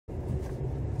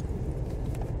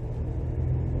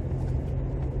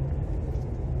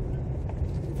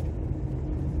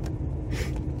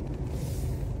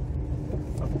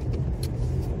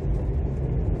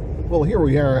Well, here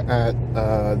we are at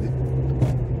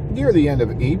near the end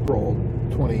of April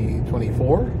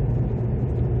 2024.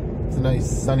 It's a nice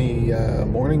sunny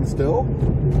morning still.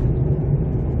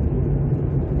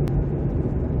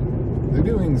 They're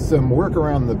doing some work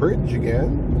around the bridge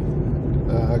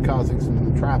again, causing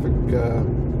some traffic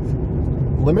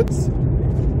limits.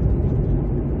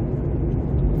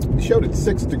 It showed at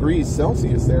 6 degrees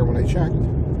Celsius there when I checked.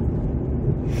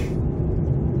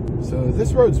 So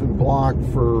this road's been blocked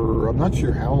for, I'm not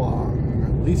sure how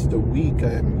long, at least a week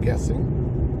I'm guessing.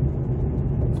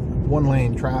 One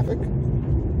lane traffic.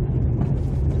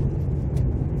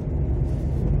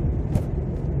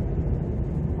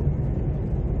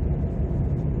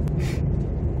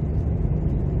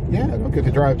 Yeah, I don't get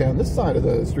to drive down this side of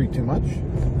the street too much.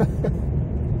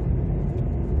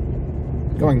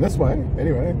 Going this way,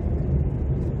 anyway.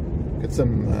 Get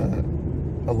some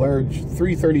a large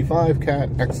 335 cat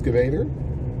excavator,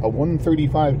 a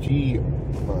 135G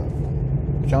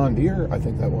John Deere, I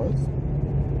think that was.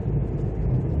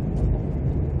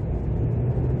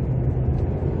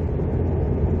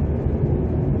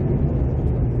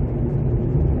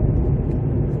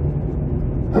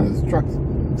 This truck's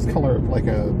color like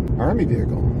a army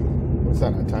vehicle. What's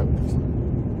that on top?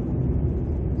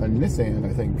 A Nissan,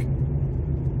 I think.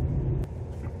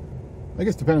 I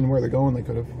guess depending on where they're going, they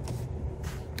could have.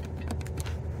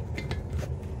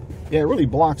 Yeah, it really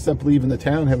blocks up leaving the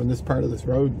town, having this part of this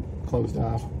road closed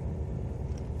off.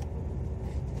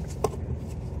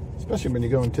 Especially when you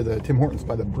go into the Tim Hortons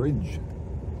by the bridge.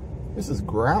 This is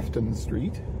Grafton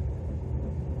Street.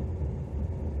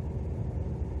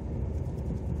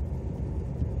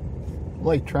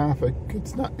 Light traffic.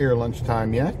 It's not near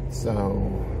lunchtime yet, so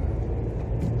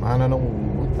I don't know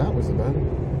what that was about.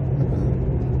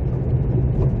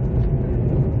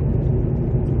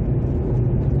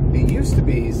 It used to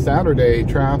be Saturday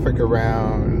traffic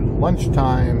around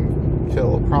lunchtime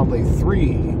till probably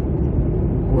 3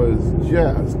 was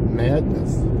just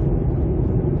madness.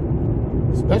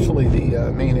 Especially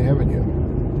the main avenue.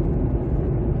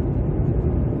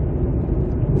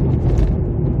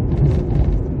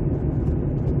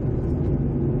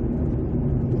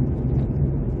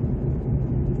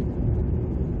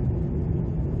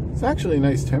 It's actually a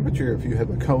nice temperature if you have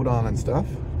a coat on and stuff.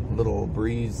 A little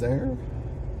breeze there.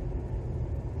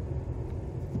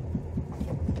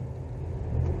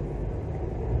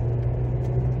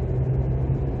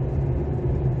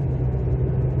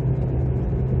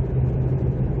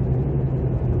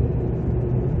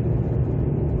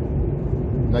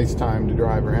 Nice time to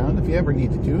drive around. If you ever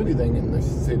need to do anything in this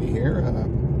city here,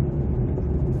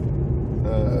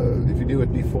 if you do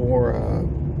it before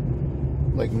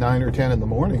like 9 or 10 in the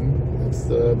morning, that's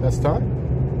the best time.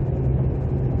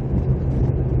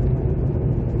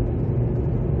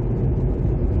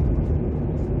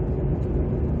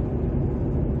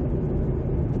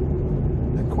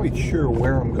 Not quite sure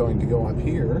where I'm going to go up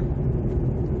here.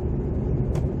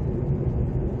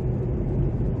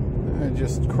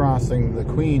 Just crossing the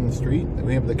Queen Street.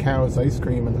 We have the Cow's Ice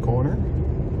Cream in the corner.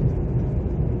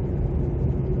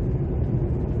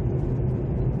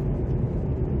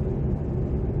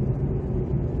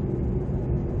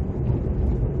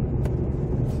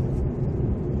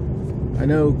 I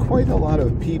know quite a lot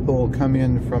of people come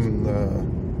in from the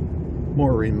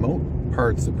more remote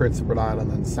parts of Prince Edward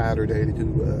Island on Saturday to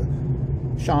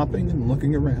do shopping and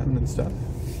looking around and stuff.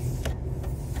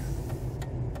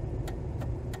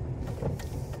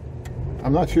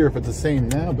 I'm not sure if it's the same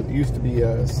now, but there used to be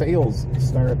sales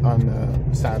start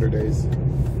on Saturdays.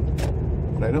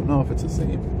 But I don't know if it's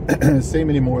the same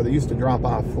anymore. They used to drop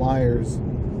off flyers,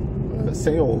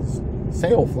 sale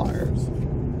flyers.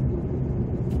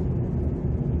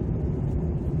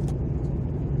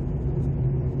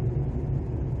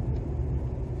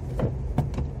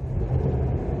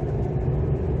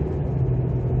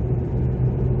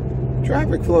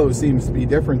 Traffic flow seems to be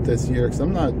different this year because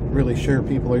I'm not really sure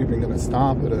people are even going to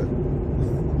stop at a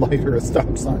light or a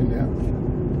stop sign now.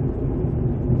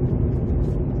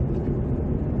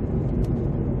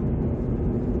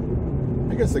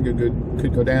 I guess I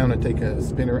could go down and take a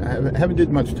spinner. I haven't did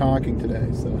much talking today,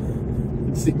 so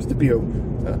it seems to be a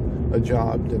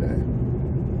job today.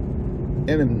 And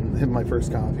I'm having my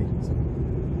first coffee. So.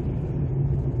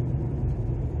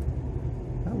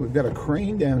 We've got a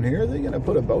crane down here. Are they going to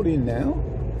put a boat in now?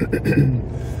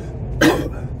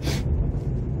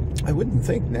 I wouldn't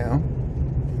think now.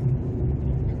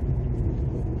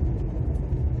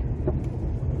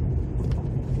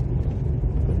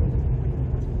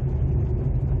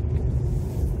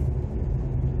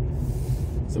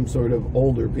 Some sort of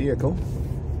older vehicle.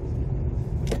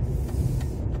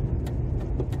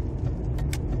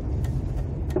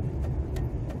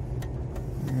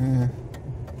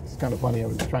 It's kind of funny. I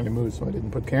was trying to move so I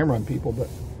didn't put camera on people, but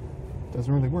it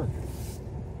doesn't really work.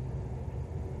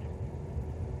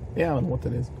 Yeah, I don't know what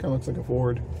that is. Kind of looks like a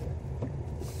Ford.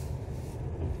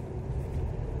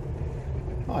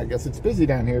 Oh, I guess it's busy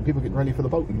down here. People getting ready for the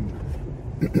boating.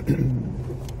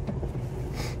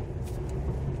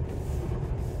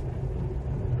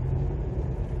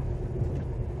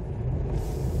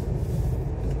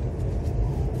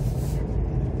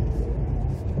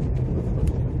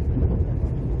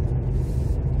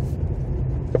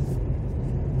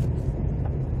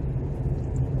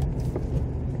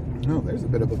 Oh, there's a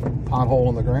bit of a pothole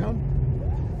in the ground.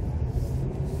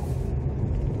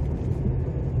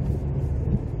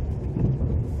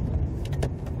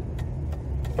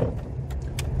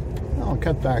 I'll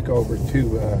cut back over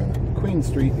to Queen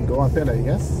Street and go up it, I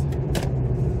guess.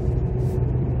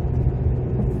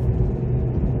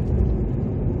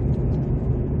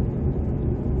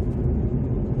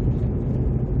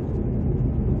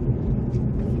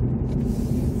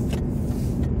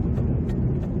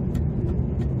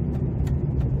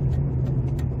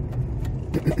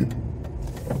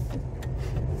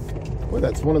 Well,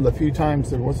 that's one of the few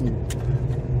times I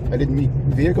didn't meet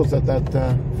vehicles at that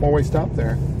four-way stop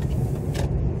there.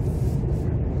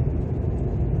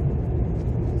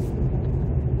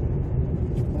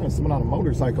 There's someone on a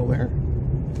motorcycle there.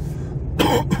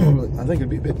 I think it'd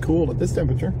be a bit cool at this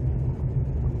temperature.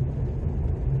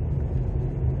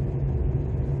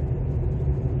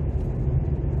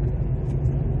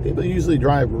 People usually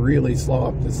drive really slow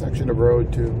up this section of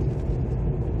road to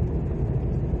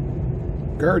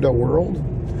Garda World.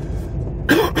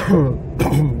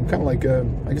 Kind of like,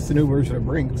 I guess, the new version of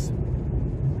Brinks.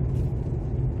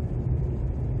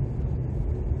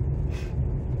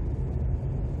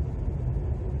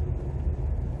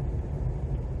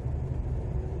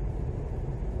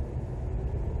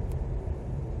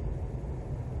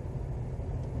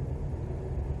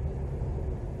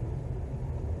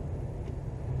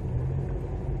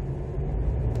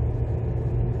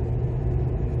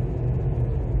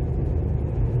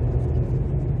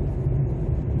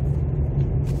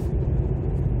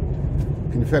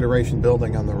 Confederation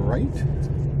building on the right.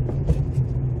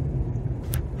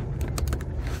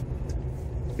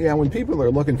 Yeah, when people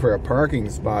are looking for a parking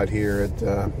spot here,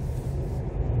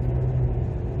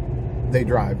 they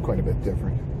drive quite a bit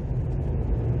different.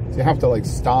 So you have to like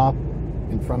stop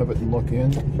in front of it and look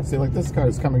in. See, like this car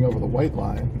is coming over the white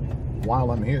line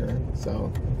while I'm here,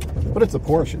 so, but it's a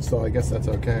Porsche, so I guess that's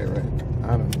okay, right?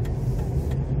 I don't know.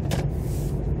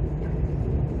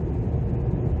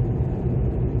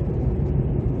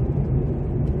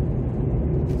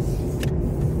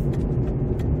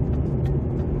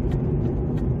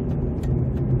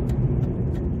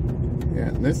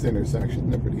 This intersection,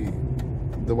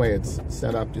 the way it's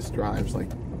set up just drives like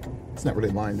it's not really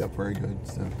lined up very good.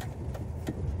 So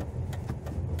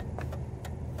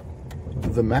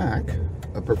the Mac,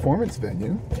 a performance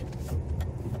venue,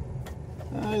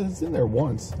 it's in there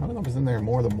once. I don't know if it's in there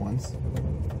more than once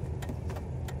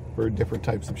for different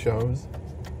types of shows.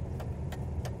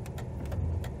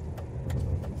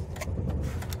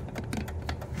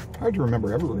 Hard to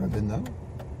remember everywhere I've been though.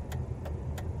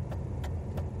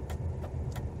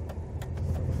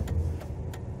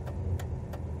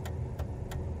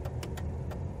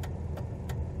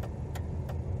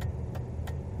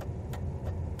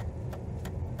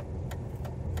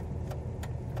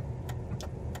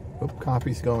 Oh,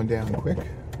 coffee's going down quick.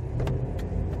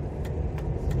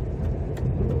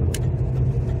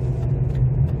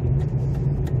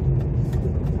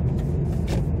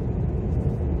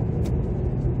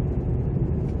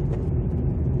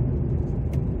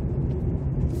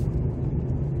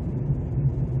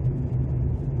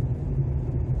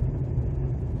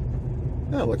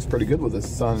 That looks pretty good with the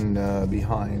sun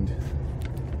behind.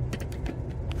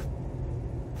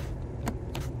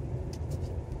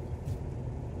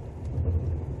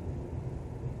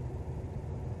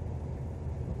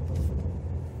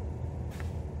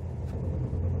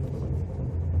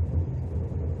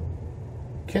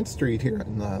 Kent Street here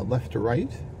on the left to right.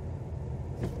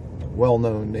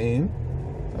 Well-known name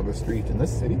of a street in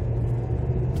this city.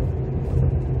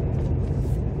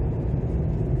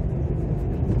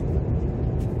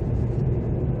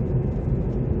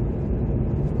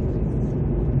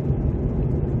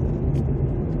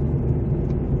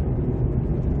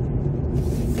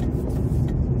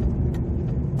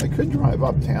 I could drive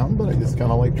uptown, but I just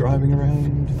kind of like driving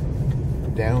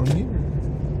around down here.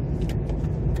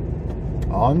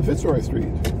 On Fitzroy Street.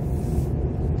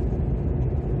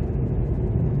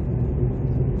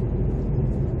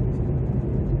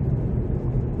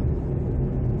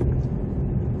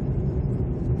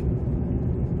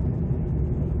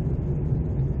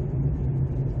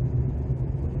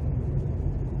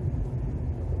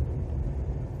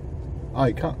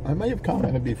 I may have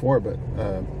commented before, but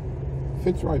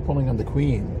Fitzroy pulling on the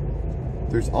Queen,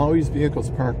 there's always vehicles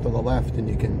parked on the left and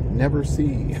you can never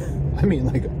see. I mean,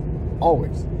 like,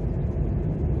 always.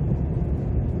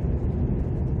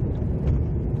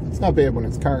 It's not bad when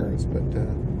it's cars, but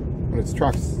when it's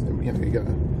trucks, you know, you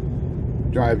gotta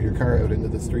drive your car out into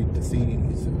the street to see.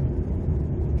 So.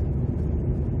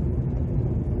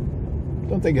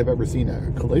 Don't think I've ever seen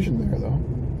a collision there, though.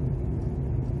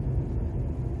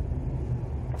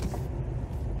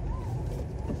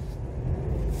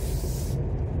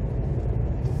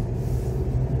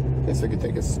 Guess I could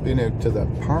take a spin out to the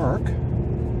park.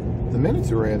 The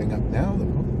minutes are adding up now,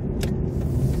 though.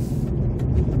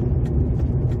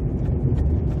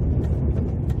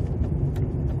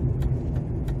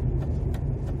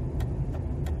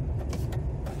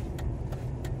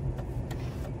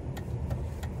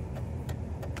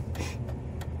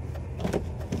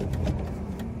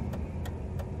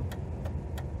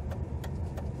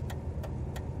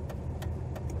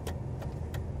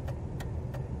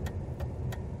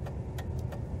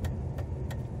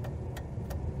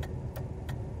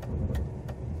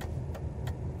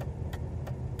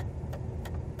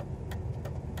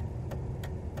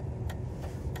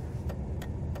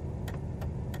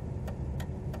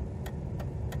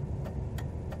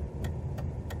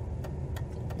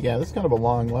 Yeah, this is kind of a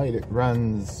long light. It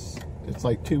runs, it's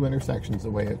like 2 intersections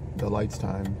away at the light's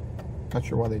time. Not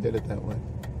sure why they did it that way.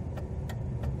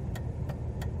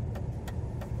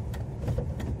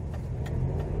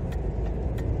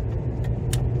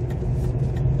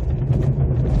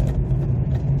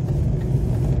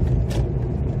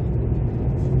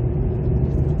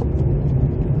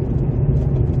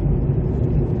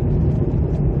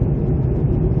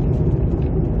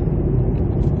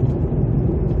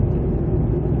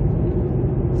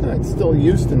 Still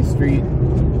Euston Street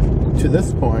to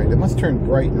this point. It must turn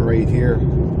Brighton right here.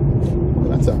 Oh,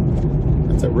 that's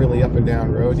a really up and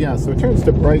down road. Yeah, so it turns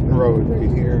to Brighton Road right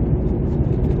here.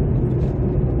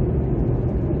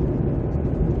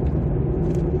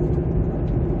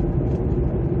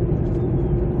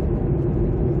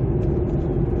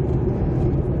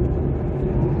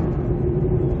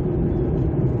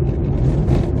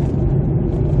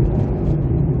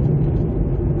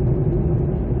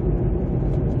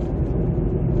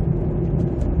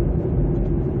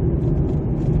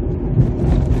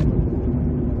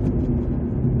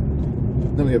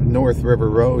 Then we have North River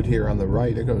Road here on the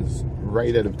right. It goes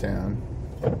right out of town.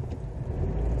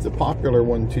 It's a popular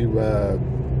one to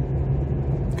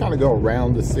kind of go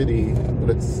around the city,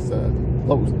 but it's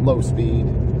low speed.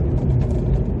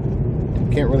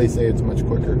 Can't really say it's much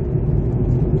quicker.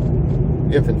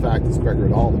 If in fact it's quicker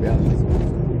at all, to be honest.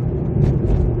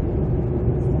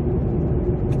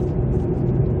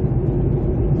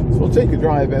 So we'll take a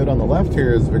drive out on the left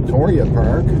here is Victoria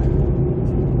Park.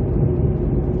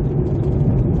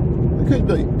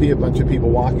 Could be a bunch of people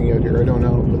walking out here, I don't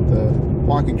know, but the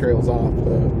walking trail's off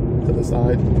to the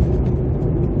side.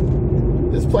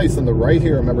 This place on the right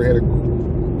here, I remember had at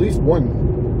least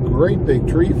one great big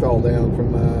tree fell down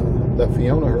from the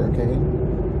Fiona hurricane.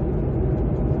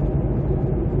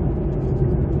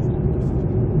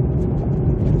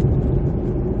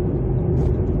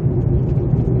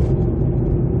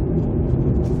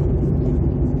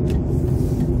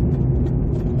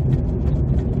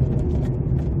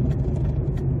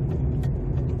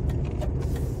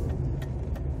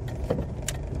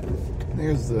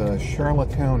 There's the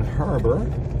Charlottetown Harbor.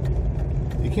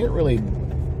 You can't really,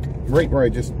 right where I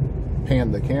just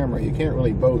panned the camera, you can't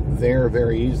really boat there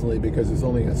very easily because there's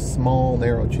only a small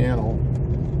narrow channel,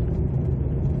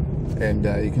 and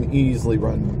you can easily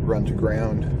run to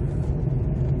ground.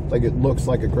 Like, it looks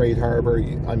like a great harbor.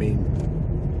 I mean,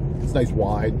 it's nice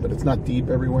wide, but it's not deep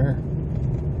everywhere.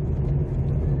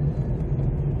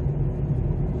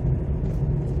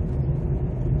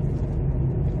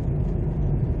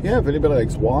 Yeah, if anybody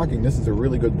likes walking, this is a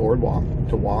really good boardwalk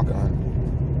to walk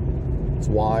on. It's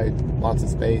wide, lots of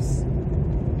space.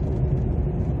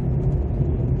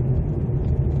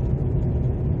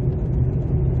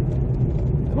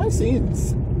 Am I seeing,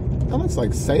 that looks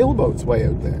like sailboats way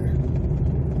out there.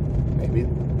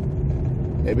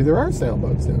 Maybe there are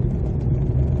sailboats out.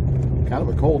 Kind of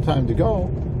a cold time to go.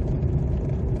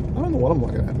 I don't know what I'm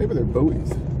looking at. Maybe they're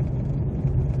buoys. I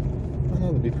don't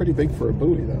know, they'd be pretty big for a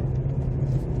buoy though.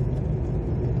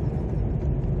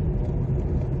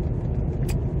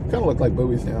 Kind of look like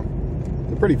buoys now.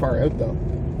 They're pretty far out though.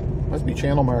 Must be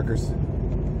channel markers.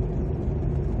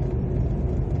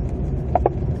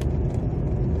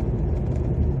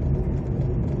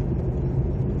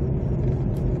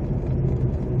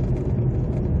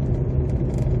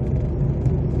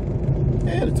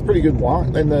 pretty good walk,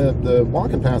 and the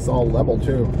walking path's all level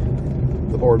too,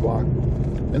 the boardwalk.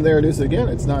 And there it is again.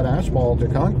 It's not asphalt or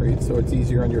concrete, so it's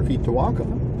easier on your feet to walk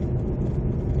on.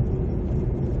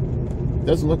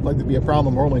 Doesn't look like there'd be a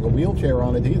problem rolling a wheelchair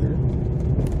on it either.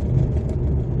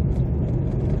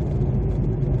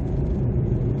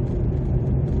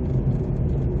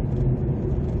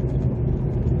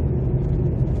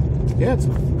 Yeah, it's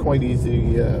quite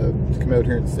easy to come out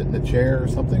here and sit in a chair or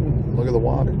something, look at the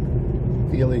water,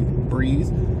 feel the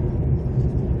breeze.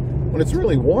 When it's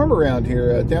really warm around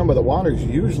here, down by the water is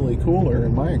usually cooler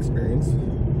in my experience.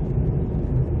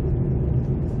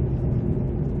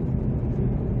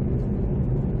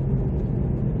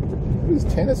 There's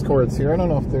tennis courts here. I don't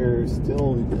know if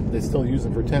they still use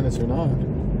them for tennis or not.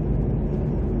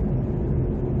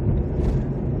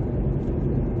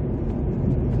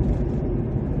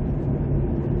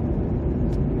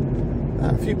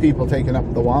 A few people taking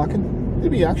up the walking.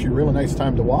 It'd be actually a really nice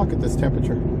time to walk at this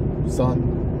temperature.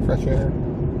 Sun, fresh air.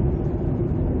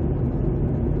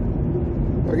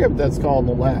 I forget what that's called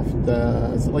on the left.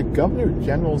 Is it like Governor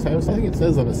General's house? I think it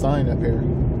says on a sign up here.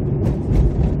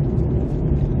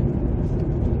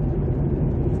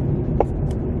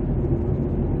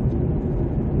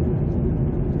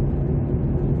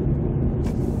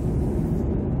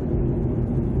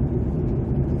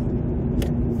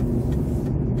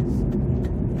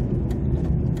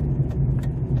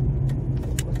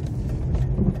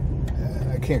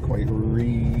 Can't quite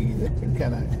read it.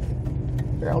 Can I?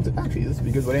 Here, actually, this would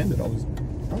be a good way to end it.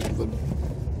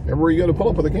 Everywhere you go to pull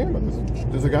up with a camera,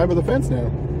 there's a guy by the fence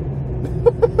now.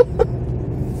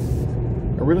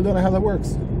 I really don't know how that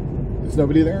works. There's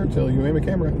nobody there until you aim a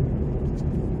camera.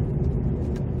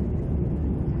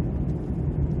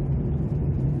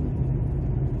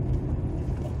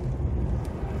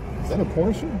 Is that a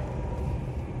Porsche?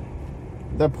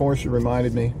 That Porsche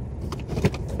reminded me.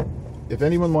 If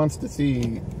anyone wants to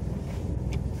see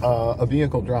a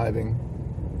vehicle driving,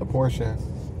 a Porsche,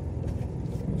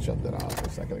 let me shut that off for a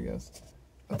second, I guess.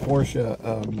 A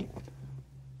Porsche,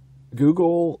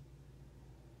 Google,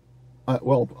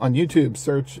 well, on YouTube,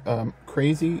 search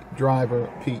Crazy Driver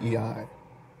PEI.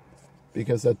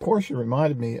 Because that Porsche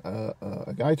reminded me,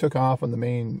 a guy took off on the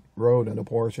main road in a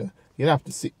Porsche. You have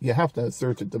to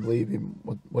search it to believe him,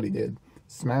 what he did.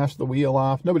 Smashed the wheel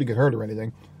off. Nobody got hurt or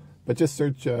anything. But just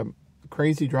search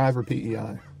Crazy Driver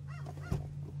PEI.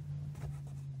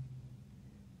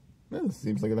 Well, this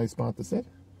seems like a nice spot to sit.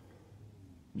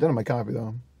 I'm done on my coffee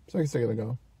though, so I guess I gotta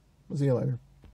go. We'll see you later.